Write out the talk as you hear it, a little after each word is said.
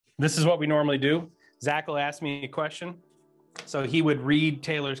This is what we normally do. Zach will ask me a question. So he would read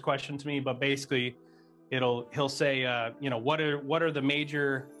Taylor's question to me, but basically he'll say, what are the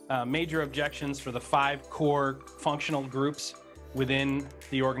major objections for the 5 core functional groups within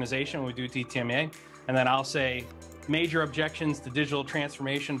the organization when we do DTMA? And then I'll say major objections to digital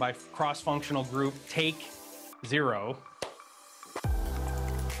transformation by cross-functional group, take 0.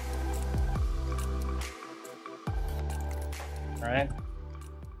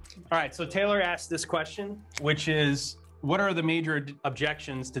 All right, so Taylor asked this question, which is, what are the major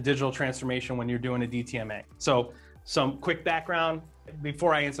objections to digital transformation when you're doing a DTMA? So some quick background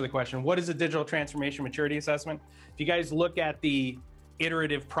before I answer the question. What is a digital transformation maturity assessment? If you guys look at the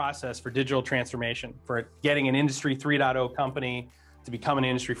iterative process for digital transformation, for getting an Industry 3.0 company to become an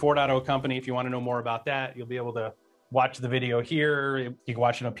Industry 4.0 company, if you want to know more about that, you'll be able to watch the video here. You can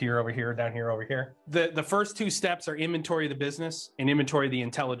watch it up here, over here, down here, over here. The first 2 steps are inventory of the business and inventory of the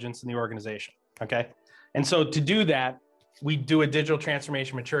intelligence in the organization, okay? And so to do that, we do a digital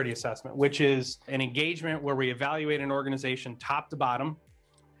transformation maturity assessment, which is an engagement where we evaluate an organization top to bottom.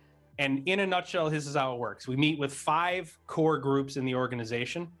 And in a nutshell, this is how it works. We meet with 5 core groups in the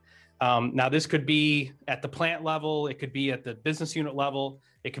organization. Now, this could be at the plant level, it could be at the business unit level,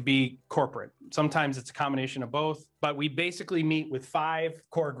 it could be corporate. Sometimes it's a combination of both, but we basically meet with 5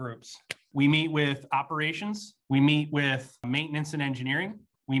 core groups. We meet with operations, we meet with maintenance and engineering,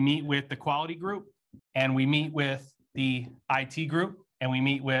 we meet with the quality group, and we meet with the IT group, and we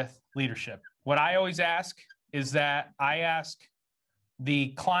meet with leadership. What I always ask is that I ask the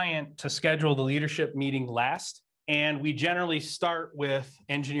client to schedule the leadership meeting last. And we generally start with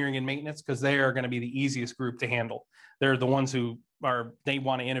engineering and maintenance because they are going to be the easiest group to handle. They're the ones who they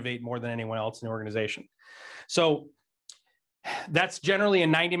want to innovate more than anyone else in the organization. So that's generally a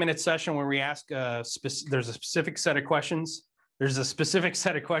 90-minute session where we ask, there's a specific set of questions. There's a specific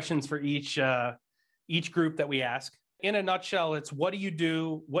set of questions for each group that we ask. In a nutshell, it's what do you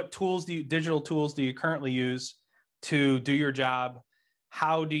do? What digital tools do you currently use to do your job?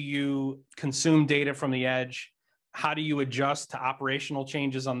 How do you consume data from the edge? How do you adjust to operational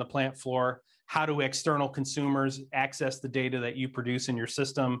changes on the plant floor? How do external consumers access the data that you produce in your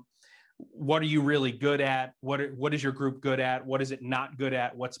system? What are you really good at? What is your group good at? What is it not good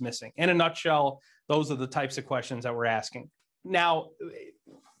at? What's missing? In a nutshell, those are the types of questions that we're asking. Now,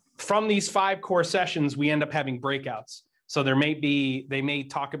 from these 5 core sessions, we end up having breakouts. So they may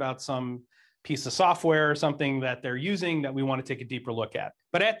talk about some piece of software or something that they're using that we want to take a deeper look at.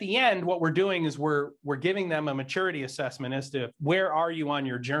 But at the end, what we're doing is we're giving them a maturity assessment as to where are you on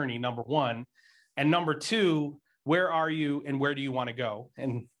your journey, number 1, and number 2, where are you and where do you want to go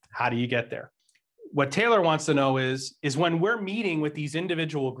and how do you get there? What Taylor wants to know is when we're meeting with these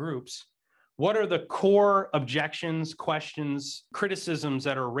individual groups, what are the core objections, questions, criticisms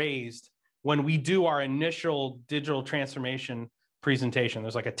that are raised when we do our initial digital transformation presentation?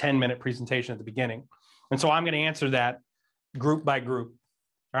 There's like a 10-minute presentation at the beginning. And so I'm going to answer that group by group.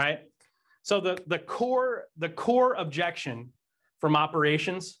 All right. So the core objection from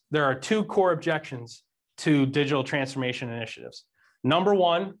operations, there are 2 core objections to digital transformation initiatives. Number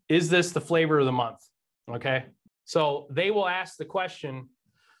 1, is this the flavor of the month? Okay. So they will ask the question,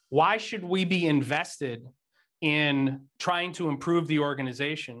 why should we be invested in trying to improve the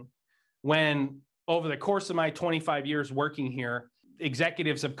organization when over the course of my 25 years working here,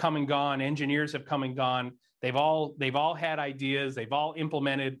 executives have come and gone, engineers have come and gone. They've all had ideas. They've all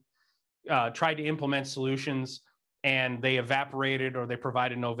implemented, tried to implement solutions, and they evaporated or they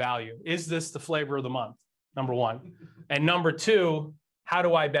provided no value. Is this the flavor of the month? Number 1. And number 2, how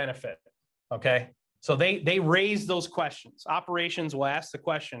do I benefit? Okay. So they raise those questions. Operations will ask the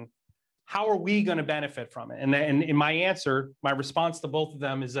question, how are we going to benefit from it? And in my answer, my response to both of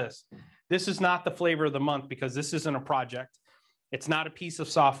them is this. This is not the flavor of the month because this isn't a project. It's not a piece of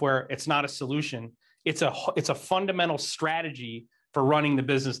software. It's not a solution. It's a fundamental strategy for running the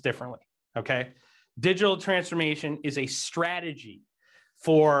business differently, okay? Digital transformation is a strategy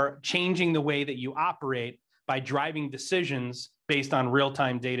for changing the way that you operate by driving decisions based on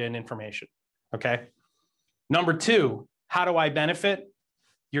real-time data and information, okay? Number 2, how do I benefit?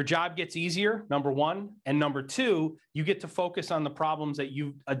 Your job gets easier, number 1. And number 2, you get to focus on the problems that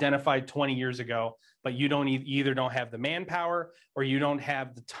you identified 20 years ago, but you either don't have the manpower or you don't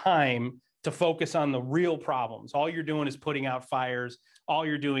have the time to focus on the real problems. All you're doing is putting out fires. All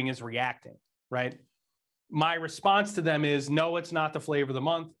you're doing is reacting, right? My response to them is, no, it's not the flavor of the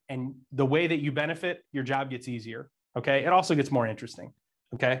month. And the way that you benefit, your job gets easier, okay? It also gets more interesting,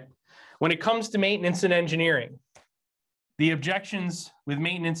 okay? When it comes to maintenance and engineering, the objections with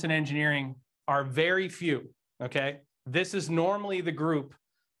maintenance and engineering are very few, okay? This is normally the group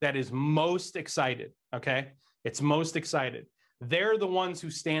that is most excited, okay? It's most excited. They're the ones who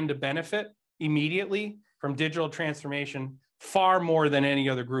stand to benefit immediately from digital transformation far more than any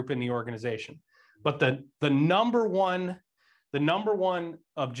other group in the organization. But the number one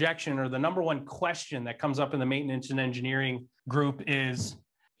objection, or the number one question that comes up in the maintenance and engineering group is,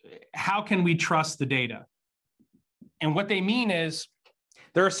 how can we trust the data? And what they mean is,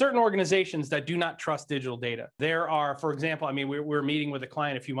 there are certain organizations that do not trust digital data. There are, for example, I mean, we were meeting with a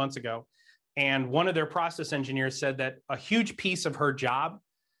client a few months ago, and one of their process engineers said that a huge piece of her job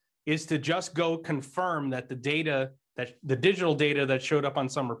is to just go confirm that the digital data that showed up on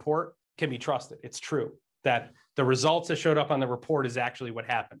some report can be trusted. It's true that the results that showed up on the report is actually what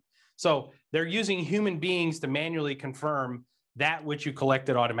happened. So they're using human beings to manually confirm that which you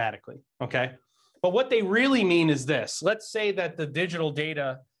collected automatically, okay? But what they really mean is this. Let's say that the digital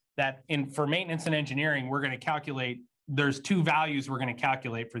data that for maintenance and engineering, we're going to calculate, there's two values we're going to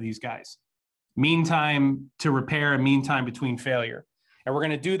calculate for these guys: mean time to repair and mean time between failure. And we're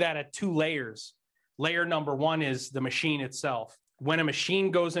going to do that at two layers. Layer number one is the machine itself. When a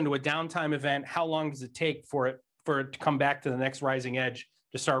machine goes into a downtime event, how long does it take for it to come back to the next rising edge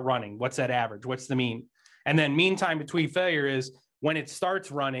to start running? What's that average? What's the mean? And then mean time between failure is when it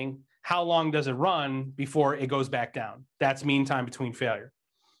starts running, how long does it run before it goes back down? That's mean time between failure.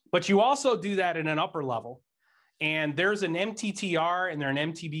 But you also do that at an upper level. And there's an MTTR and there are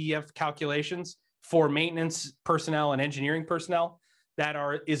an MTBF calculations for maintenance personnel and engineering personnel that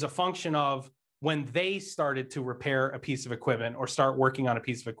is a function of when they started to repair a piece of equipment or start working on a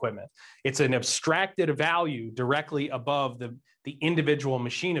piece of equipment. It's an abstracted value directly above the individual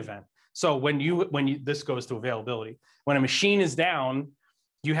machine event. So this goes to availability. When a machine is down,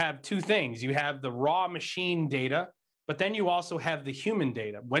 you have two things. You have the raw machine data, but then you also have the human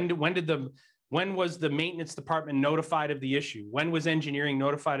data. When was the maintenance department notified of the issue? When was engineering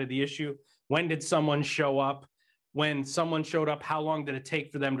notified of the issue? When did someone show up? When someone showed up, how long did it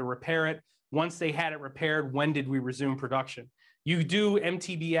take for them to repair it? Once they had it repaired, when did we resume production? You do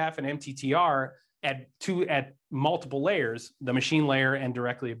MTBF and MTTR at multiple layers, the machine layer and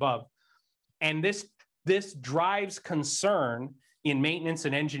directly above. And this drives concern in maintenance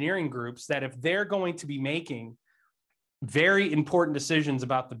and engineering groups that if they're going to be making very important decisions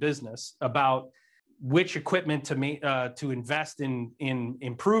about the business, about which equipment to invest in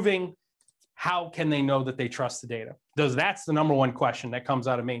improving, how can they know that they trust the data? That's the number one question that comes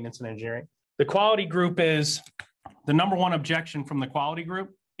out of maintenance and engineering. The quality group is, the number one objection from the quality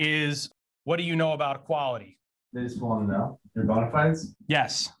group is, what do you know about quality? They just want to know your bona fides?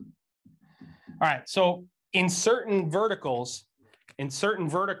 Yes. All right. So in certain verticals,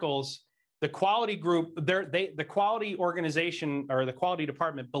 the quality group, the quality organization or the quality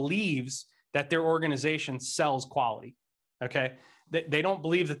department believes that their organization sells quality. Okay. They don't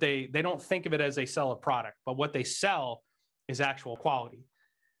believe that they don't think of it as they sell a product, but what they sell is actual quality.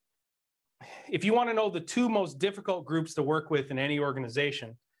 If you want to know the two most difficult groups to work with in any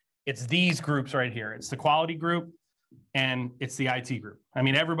organization, it's these groups right here. It's the quality group and it's the IT group. I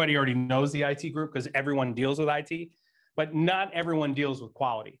mean, everybody already knows the IT group because everyone deals with IT, but not everyone deals with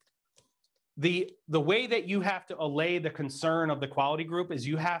quality. The way that you have to allay the concern of the quality group is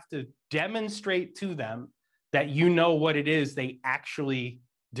you have to demonstrate to them that you know what it is they actually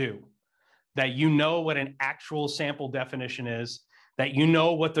do, that you know what an actual sample definition is, that you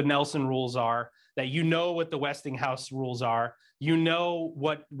know what the Nelson rules are, that you know what the Westinghouse rules are, you know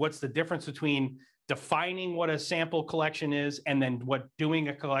what's the difference between defining what a sample collection is and then what doing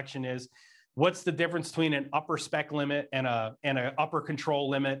a collection is, what's the difference between an upper spec limit and an upper control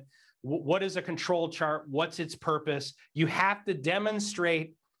limit, what is a control chart, what's its purpose. You have to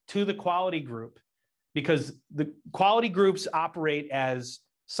demonstrate to the quality group, because the quality groups operate as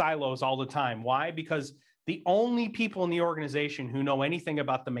silos all the time. Why? Because the only people in the organization who know anything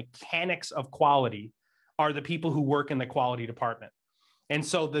about the mechanics of quality are the people who work in the quality department. And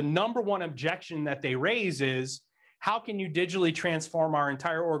so the number one objection that they raise is, how can you digitally transform our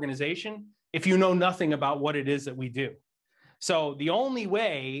entire organization if you know nothing about what it is that we do? So the only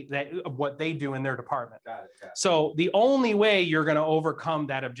way what they do in their department. Got it. So the only way you're going to overcome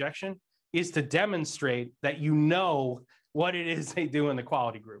that objection is to demonstrate that you know what it is they do in the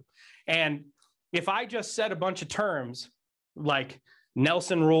quality group. And if I just said a bunch of terms like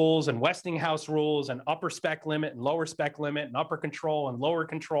Nelson rules and Westinghouse rules and upper spec limit and lower spec limit and upper control and lower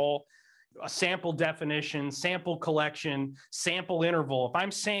control, a sample definition, sample collection, sample interval, if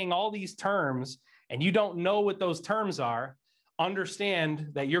I'm saying all these terms and you don't know what those terms are, understand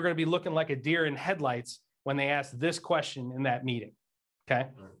that you're going to be looking like a deer in headlights when they ask this question in that meeting. Okay.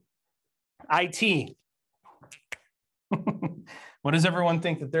 IT. What does everyone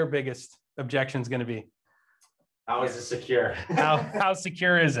think that their biggest objection is going to be? How is it secure? How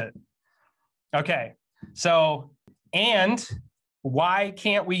secure is it? Okay. So, and why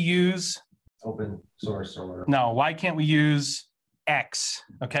can't we use Open source or no, why can't we use X?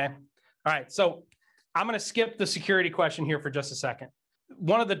 Okay. All right. So I'm going to skip the security question here for just a second.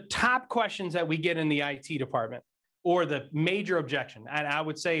 One of the top questions that we get in the IT department, or the major objection, and I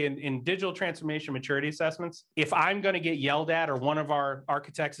would say in digital transformation maturity assessments, if I'm going to get yelled at, or one of our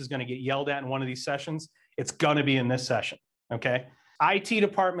architects is going to get yelled at in one of these sessions, it's going to be in this session. Okay. IT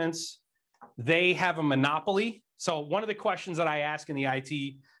departments, they have a monopoly. So one of the questions that I ask in the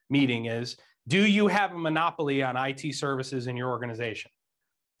IT meeting is, do you have a monopoly on IT services in your organization?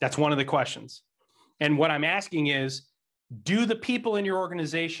 That's one of the questions. And what I'm asking is, do the people in your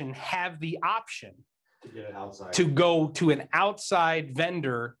organization have the option to go to an outside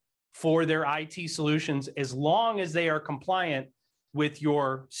vendor for their IT solutions, as long as they are compliant with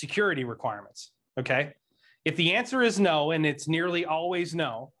your security requirements? Okay. If the answer is no, and it's nearly always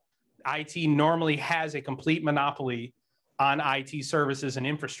no, IT normally has a complete monopoly on IT services and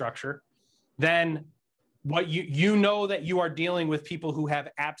infrastructure, then what you know that you are dealing with people who have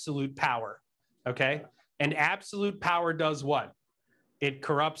absolute power. Okay. And absolute power does what? It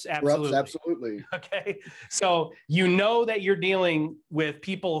corrupts absolutely. Absolutely. Okay. So you know that you're dealing with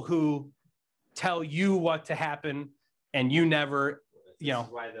people who tell you what to happen, and you never, you know.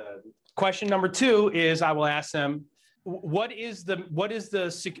 Question number two is, I will ask them, what is the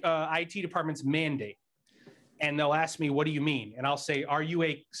IT department's mandate? And they'll ask me, what do you mean? And I'll say, are you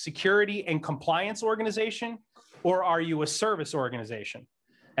a security and compliance organization, or are you a service organization?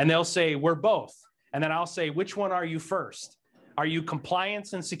 And they'll say, we're both. And then I'll say, which one are you first? Are you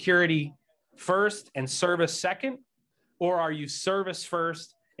compliance and security first and service second? Or are you service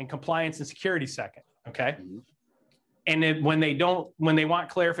first and compliance and security second? Okay. Mm-hmm. And then when they want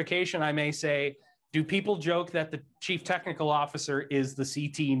clarification, I may say, do people joke that the chief technical officer is the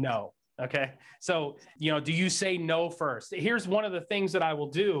CT? No. Okay. So, do you say no first? Here's one of the things that I will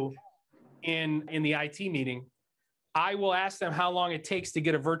do in the IT meeting. I will ask them how long it takes to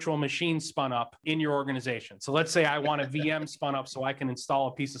get a virtual machine spun up in your organization. So let's say I want a VM spun up so I can install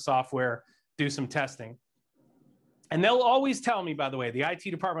a piece of software, do some testing. And they'll always tell me, by the way, the IT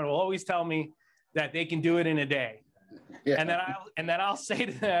department will always tell me that they can do it in a day. Yeah. And then I'll say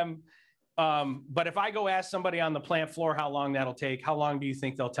to them, but if I go ask somebody on the plant floor how long that'll take, how long do you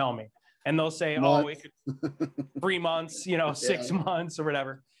think they'll tell me? And they'll say, it could 3 months, 6 months or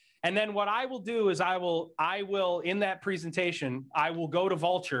whatever. And then what I will do is I will in that presentation, I will go to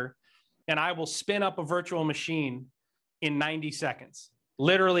Vultr and I will spin up a virtual machine in 90 seconds.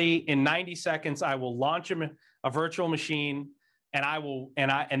 Literally in 90 seconds, I will launch a virtual machine,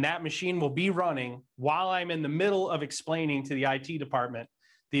 and that machine will be running while I'm in the middle of explaining to the IT department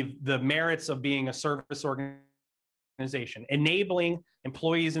the merits of being a service organization, enabling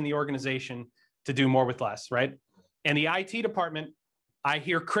employees in the organization to do more with less, right? And the IT department, I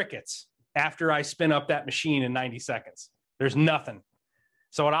hear crickets after I spin up that machine in 90 seconds. There's nothing.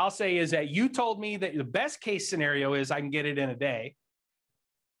 So what I'll say is that you told me that the best case scenario is I can get it in a day.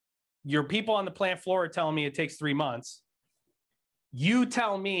 Your people on the plant floor are telling me it takes 3 months. You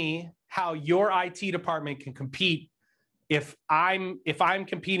tell me how your IT department can compete if I'm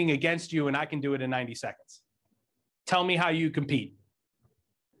competing against you and I can do it in 90 seconds. Tell me how you compete.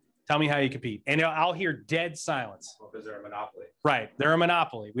 Tell me how you compete. And I'll hear dead silence. Well, because they're a monopoly. Right. They're a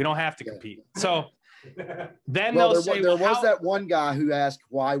monopoly. We don't have to compete. So then well, they'll say, there was that one guy who asked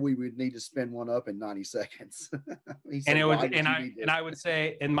why we would need to spin one up in 90 seconds. Said, I would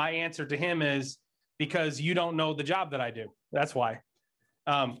say, and my answer to him is, because you don't know the job that I do. That's why.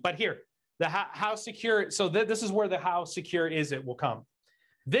 But here, how secure. So this is where the how secure is it will come.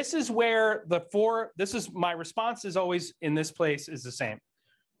 This is where my response is always in this place is the same.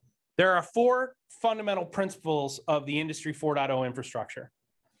 There are 4 fundamental principles of the Industry 4.0 infrastructure.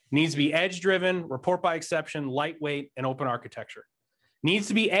 Needs to be edge-driven, report by exception, lightweight, and open architecture. Needs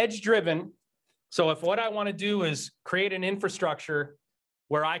to be edge-driven. So if what I want to do is create an infrastructure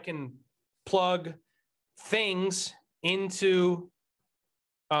where I can plug things into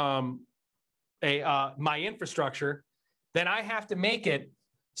my infrastructure, then I have to make it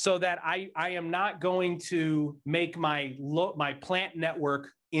so that I am not going to make my plant network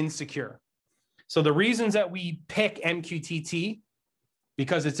insecure. So the reasons that we pick MQTT,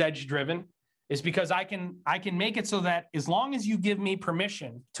 because it's edge driven, is because I can make it so that as long as you give me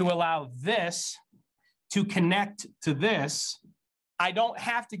permission to allow this to connect to this, I don't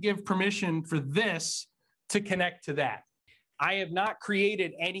have to give permission for this to connect to that. I have not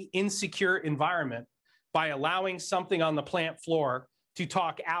created any insecure environment by allowing something on the plant floor to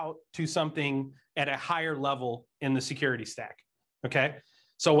talk out to something at a higher level in the security stack. Okay.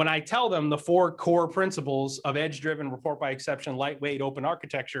 So when I tell them the 4 core principles of edge-driven, report by exception, lightweight, open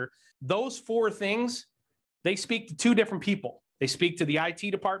architecture, those 4 things, they speak to 2 different people. They speak to the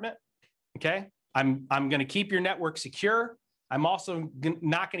IT department. Okay. I'm going to keep your network secure. I'm also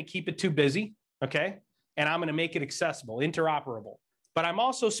not going to keep it too busy. Okay. And I'm going to make it accessible, interoperable. But I'm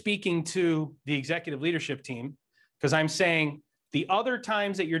also speaking to the executive leadership team because I'm saying the other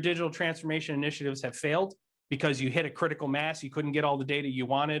times that your digital transformation initiatives have failed because you hit a critical mass, you couldn't get all the data you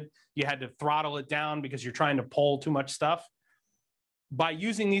wanted, you had to throttle it down because you're trying to pull too much stuff. By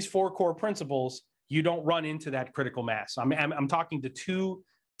using these 4 core principles, you don't run into that critical mass. I'm talking to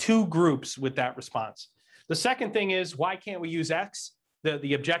two groups with that response. The second thing is, why can't we use X?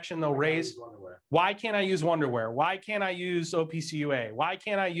 The objection they'll raise, why can't I use Wonderware? Why can't I use OPC-UA? Why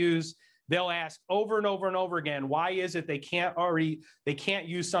can't I use, they'll ask over and over and over again, why is it they can't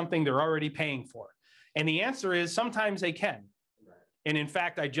use something they're already paying for? And the answer is sometimes they can. And in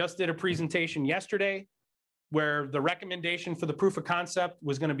fact, I just did a presentation yesterday where the recommendation for the proof of concept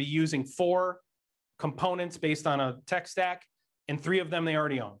was going to be using 4 components based on a tech stack, and 3 of them they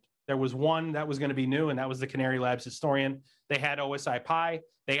already owned. There was 1 that was going to be new, and that was the Canary Labs Historian. They had OSI Pi.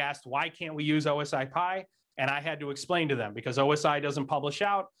 They asked, why can't we use OSI Pi? And I had to explain to them because OSI doesn't publish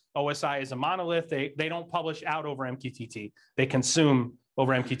out. OSI is a monolith. They don't publish out over MQTT. They consume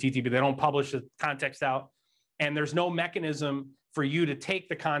over MQTT, but they don't publish the context out. And there's no mechanism for you to take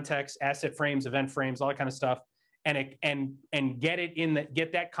the context, asset frames, event frames, all that kind of stuff, and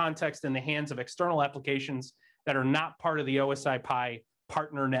get that context in the hands of external applications that are not part of the OSI Pi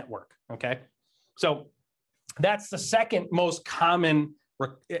partner network. Okay, so that's the second most common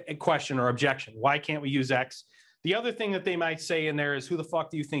question or objection. Why can't we use X? The other thing that they might say in there is, who the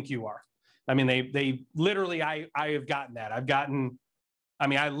fuck do you think you are? I mean, they literally, I have gotten that.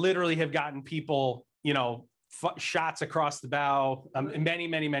 I literally have gotten people, shots across the bow many,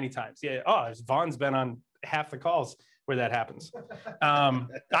 many, many times. Yeah. Oh, Vaughn's been on half the calls where that happens.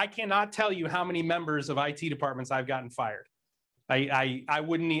 I cannot tell you how many members of IT departments I've gotten fired.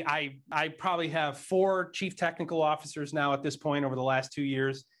 I probably have 4 chief technical officers now at this point over the last 2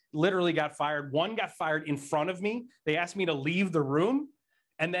 years, literally got fired. 1 got fired in front of me. They asked me to leave the room,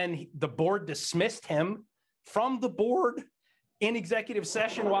 and then the board dismissed him from the board in executive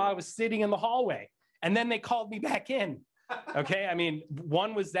session while I was sitting in the hallway. And then they called me back in. Okay. I mean,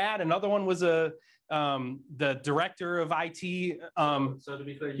 1 was that, another one was the director of IT. So to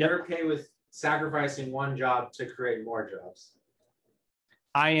be clear, you're okay with sacrificing 1 job to create more jobs?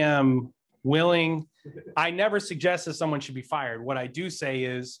 I am willing. I never suggest that someone should be fired. What I do say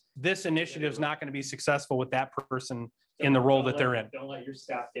is this initiative is not going to be successful with that person in the role that they're in. Don't let your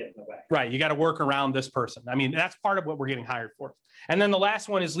staff get in the way. Right. You got to work around this person. I mean, that's part of what we're getting hired for. And then the last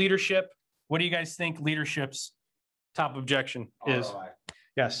one is leadership. What do you guys think leadership's top objection is? ROI.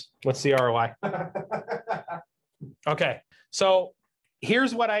 Yes. What's the ROI? Okay. So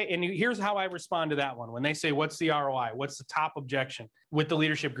here's how I respond to that one. When they say, what's the ROI? What's the top objection with the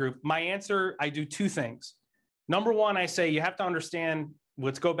leadership group? My answer, I do 2 things. Number 1, I say, you have to understand,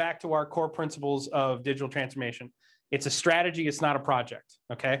 let's go back to our core principles of digital transformation. It's a strategy. It's not a project.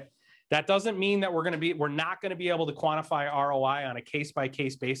 Okay. That doesn't mean that we're not going to be able to quantify ROI on a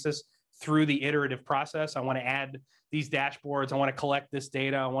case-by-case basis through the iterative process. I want to add these dashboards. I want to collect this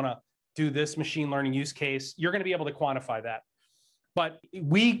data. I want to do this machine learning use case. You're going to be able to quantify that. But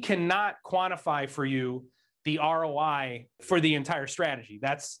we cannot quantify for you the ROI for the entire strategy.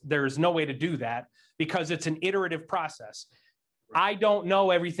 There's no way to do that because it's an iterative process. I don't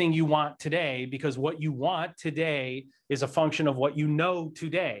know everything you want today because what you want today is a function of what you know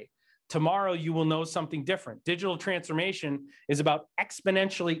today. Tomorrow, you will know something different. Digital transformation is about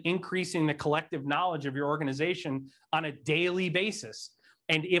exponentially increasing the collective knowledge of your organization on a daily basis.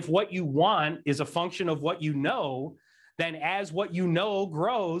 And if what you want is a function of what you know, then as what you know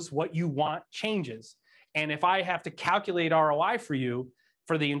grows, what you want changes. And if I have to calculate ROI for you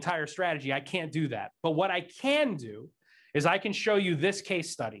for the entire strategy, I can't do that. But what I can do is I can show you this case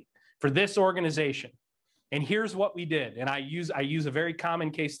study for this organization. And here's what we did. And I use a very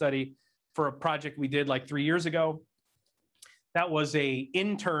common case study for a project we did like 3 years ago. That was a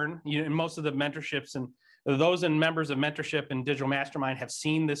intern, in most of the mentorships, and those and members of mentorship and digital mastermind have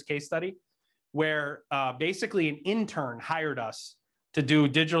seen this case study where basically an intern hired us to do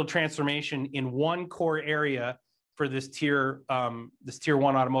digital transformation in 1 core area for this tier 1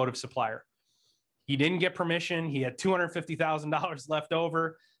 automotive supplier. He didn't get permission. He had $250,000 left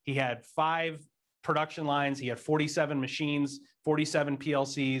over. He had 5 production lines. He had 47 machines, 47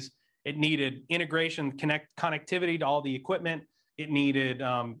 PLCs. It needed integration, connectivity to all the equipment. It needed,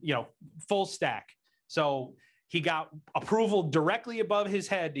 full stack. So he got approval directly above his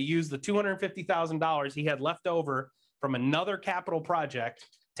head to use the $250,000 he had left over from another capital project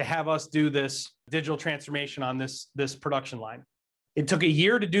to have us do this digital transformation on this production line. It took a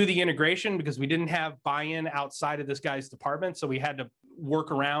year to do the integration because we didn't have buy-in outside of this guy's department. So we had to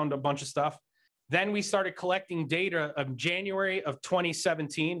work around a bunch of stuff. Then we started collecting data of January of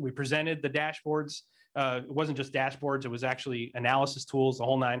 2017. We presented the dashboards. It wasn't just dashboards, it was actually analysis tools, the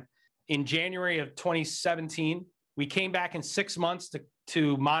whole nine. In January of 2017, we came back in 6 months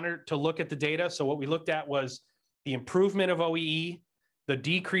to monitor, to look at the data. So what we looked at was the improvement of OEE, the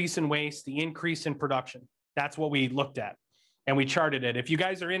decrease in waste, the increase in production. That's what we looked at. And we charted it. If you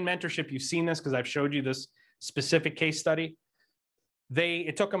guys are in mentorship, you've seen this because I've showed you this specific case study.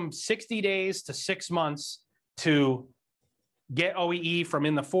 It took them 60 days to 6 months to get OEE from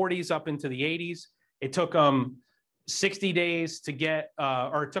in the 40s up into the 80s. It took them 60 days to get,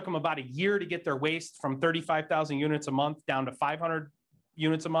 or it took them about a year to get their waste from 35,000 units a month down to 500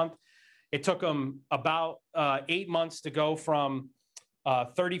 units a month. It took them about 8 months to go from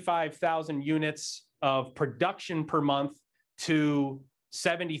 35,000 units of production per month to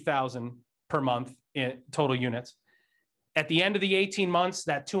 70,000 per month in total units. At the end of the 18 months,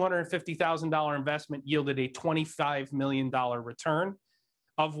 that $250,000 investment yielded a $25 million return,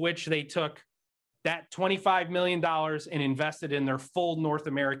 of which they took that $25 million and invested in their full North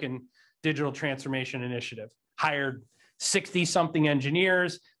American digital transformation initiative. Hired 60-something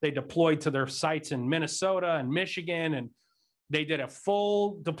engineers. They deployed to their sites in Minnesota and Michigan, and they did a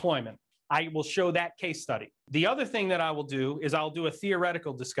full deployment. I will show that case study. The other thing that I will do is I'll do a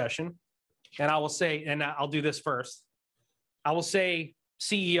theoretical discussion, and I will say, and I'll do this first. I will say,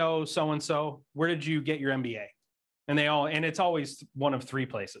 CEO so-and-so, where did you get your MBA? And it's always one of three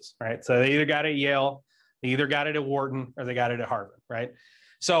places, right? So they either got it at Yale, they either got it at Wharton, or they got it at Harvard, right?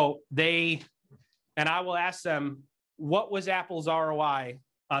 So I will ask them, what was Apple's ROI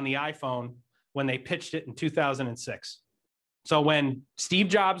on the iPhone when they pitched it in 2006? So when Steve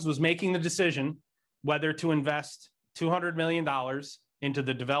Jobs was making the decision whether to invest $200 million into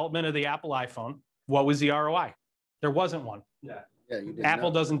the development of the Apple iPhone, what was the ROI? There wasn't one. Yeah.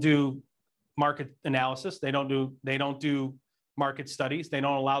 Apple doesn't do market analysis. They don't do market studies. They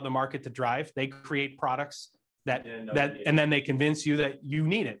don't allow the market to drive. They create products and then they convince you that you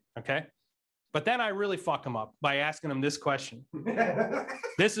need it. Okay. But then I really fuck them up by asking them this question.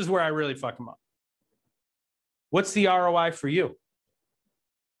 This is where I really fuck them up. What's the ROI for you?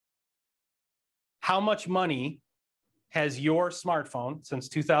 How much money has your smartphone since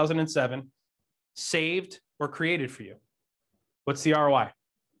 2007 saved or created for you? What's the ROI?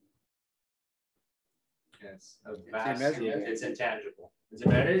 It's intangible.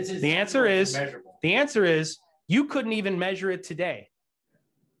 The answer is you couldn't even measure it today.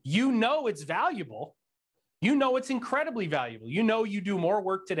 You know it's valuable. You know it's incredibly valuable. You know you do more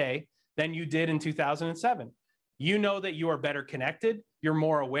work today than you did in 2007. You know that you are better connected. You're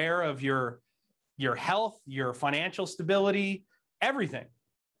more aware of your health, your financial stability, everything.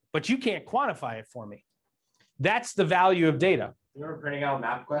 But you can't quantify it for me. That's the value of data. You remember printing out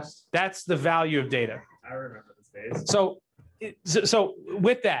MapQuest? That's the value of data. I remember this days. So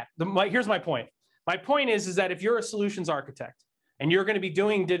with that, here's my point. My point is that if you're a solutions architect and you're going to be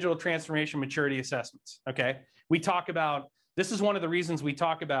doing digital transformation maturity assessments, okay? We talk about, this is one of the reasons we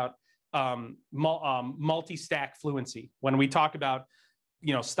talk about multi-stack fluency. When we talk about,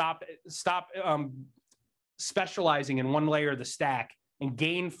 stop specializing in one layer of the stack and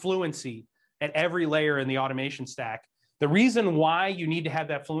gain fluency at every layer in the automation stack. The reason why you need to have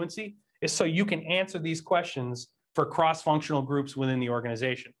that fluency is so you can answer these questions for cross-functional groups within the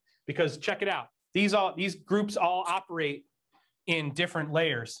organization. Because check it out, these groups all operate in different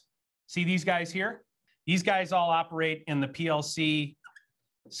layers. See these guys here? These guys all operate in the PLC,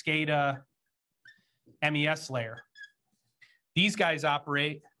 SCADA, MES layer. These guys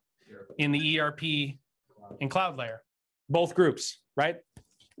operate in the ERP and cloud layer. Both groups, right?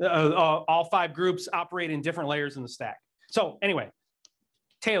 All five groups operate in different layers in the stack. So anyway,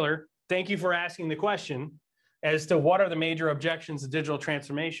 Taylor, thank you for asking the question as to what are the major objections to digital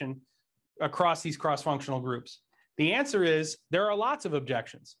transformation across these cross-functional groups. The answer is there are lots of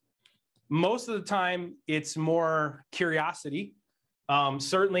objections. Most of the time, it's more curiosity.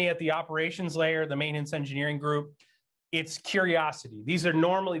 Certainly at the operations layer, the maintenance engineering group, it's curiosity. These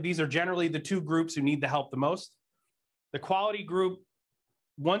are generally the two groups who need the help the most. The quality group,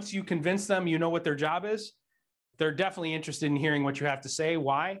 once you convince them you know what their job is, they're definitely interested in hearing what you have to say.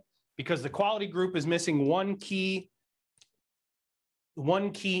 Why? Because the quality group is missing one key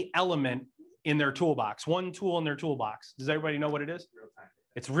one key element in their toolbox, one tool in their toolbox. Does everybody know what it is? Real-time.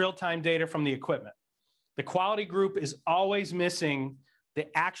 It's real-time data from the equipment. The quality group is always missing the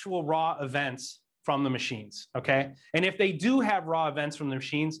actual raw events from the machines, okay? And if they do have raw events from the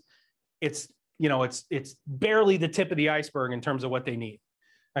machines, it's barely the tip of the iceberg in terms of what they need,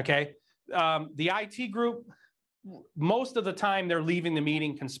 okay? The IT group, most of the time they're leaving the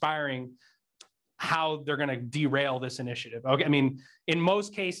meeting conspiring how they're going to derail this initiative. Okay, I mean, in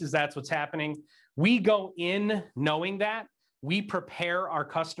most cases, that's what's happening. We go in knowing that. We prepare our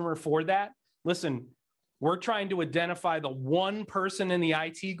customer for that. Listen, we're trying to identify the one person in the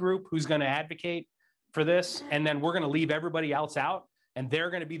IT group who's going to advocate for this, and then we're going to leave everybody else out, and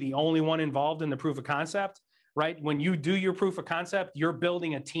they're going to be the only one involved in the proof of concept, right? When you do your proof of concept, you're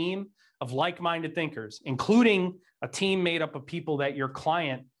building a team of like-minded thinkers, including a team made up of people that your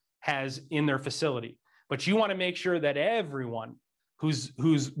client has in their facility. But you want to make sure that everyone who's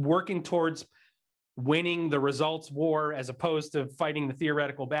working towards winning the results war as opposed to fighting the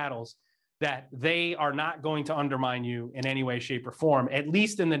theoretical battles, that they are not going to undermine you in any way, shape, or form, at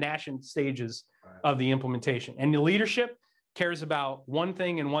least in the nascent stages of the implementation. And the leadership cares about one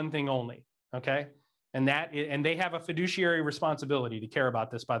thing and one thing only, okay? And they have a fiduciary responsibility to care about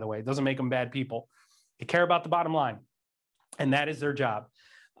this, by the way. It doesn't make them bad people. They care about the bottom line, and that is their job.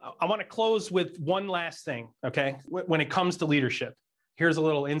 I want to close with one last thing, okay? When it comes to leadership, here's a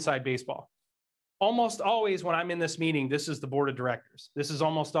little inside baseball. Almost always when I'm in this meeting, this is the board of directors. This is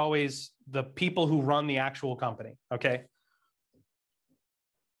almost always the people who run the actual company, okay?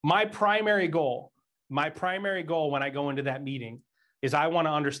 My primary goal when I go into that meeting is I want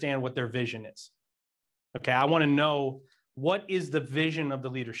to understand what their vision is, okay? I want to know what is the vision of the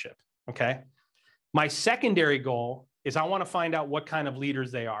leadership, okay? My secondary goal is I want to find out what kind of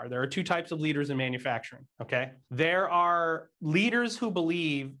leaders they are. There are two types of leaders in manufacturing, okay? There are leaders who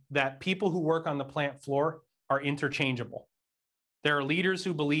believe that people who work on the plant floor are interchangeable. There are leaders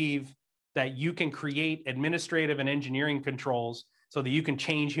who believe that you can create administrative and engineering controls so that you can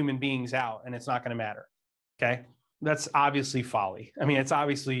change human beings out and it's not going to matter, okay? That's obviously folly. I mean, it's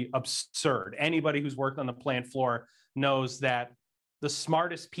obviously absurd. Anybody who's worked on the plant floor knows that the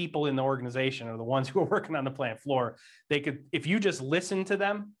smartest people in the organization are the ones who are working on the plant floor. They could, if you just listen to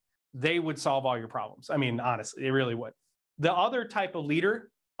them, they would solve all your problems. I mean, honestly, they really would. The other type of leader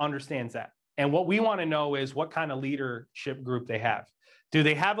understands that. And what we want to know is what kind of leadership group they have. Do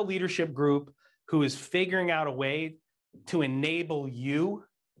they have a leadership group who is figuring out a way to enable you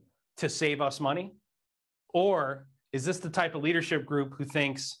to save us money? Or is this the type of leadership group who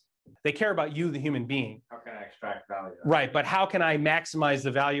thinks they care about you, the human being? How can I extract value? Right, but how can I maximize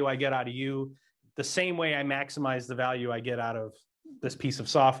the value I get out of you the same way I maximize the value I get out of this piece of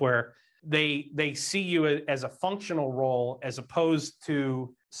software? They see you as a functional role as opposed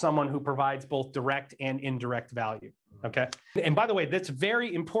to someone who provides both direct and indirect value, okay? And by the way, that's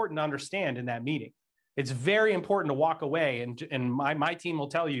very important to understand in that meeting. It's very important to walk away, and my team will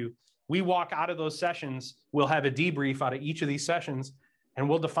tell you, we walk out of those sessions, we'll have a debrief out of each of these sessions, and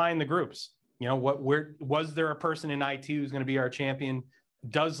we'll define the groups. You know, was there a person in IT who's going to be our champion?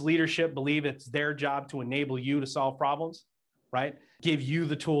 Does leadership believe it's their job to enable you to solve problems, right? Give you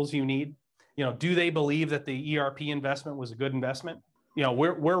the tools you need. You know, do they believe that the ERP investment was a good investment? You know,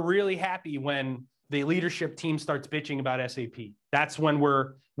 we're really happy when the leadership team starts bitching about SAP. That's when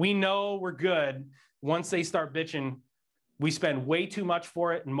we know we're good. Once they start bitching, we spend way too much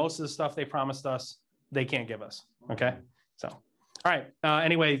for it, and most of the stuff they promised us, they can't give us, okay? So, all right,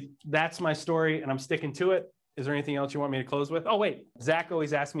 anyway, that's my story, and I'm sticking to it. Is there anything else you want me to close with? Oh, wait, Zach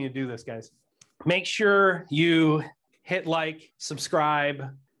always asks me to do this, guys. Make sure you hit like, subscribe,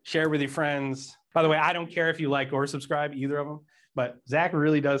 share with your friends. By the way, I don't care if you like or subscribe, either of them, but Zach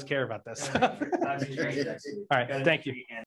really does care about this. All right, thank you.